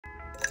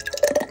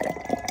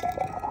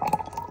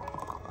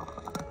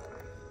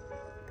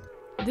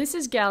This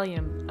is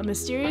gallium, a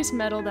mysterious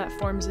metal that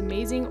forms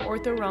amazing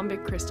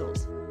orthorhombic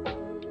crystals.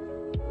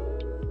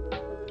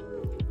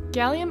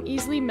 Gallium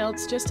easily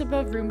melts just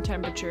above room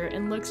temperature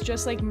and looks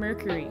just like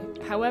mercury.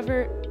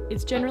 However,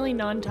 it's generally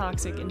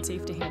non-toxic and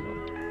safe to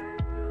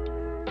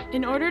handle.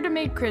 In order to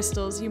make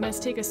crystals, you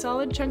must take a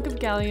solid chunk of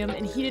gallium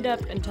and heat it up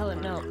until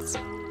it melts.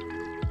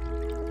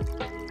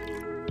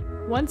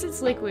 Once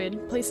it's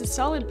liquid, place a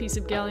solid piece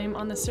of gallium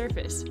on the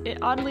surface. It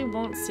oddly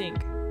won't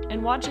sink,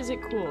 and watch as it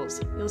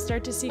cools. You'll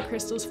start to see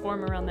crystals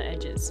form around the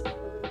edges.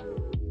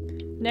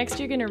 Next,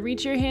 you're going to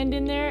reach your hand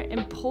in there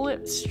and pull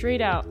it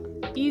straight out.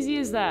 Easy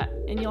as that,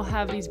 and you'll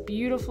have these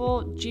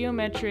beautiful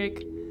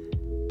geometric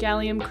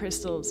gallium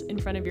crystals in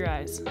front of your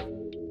eyes.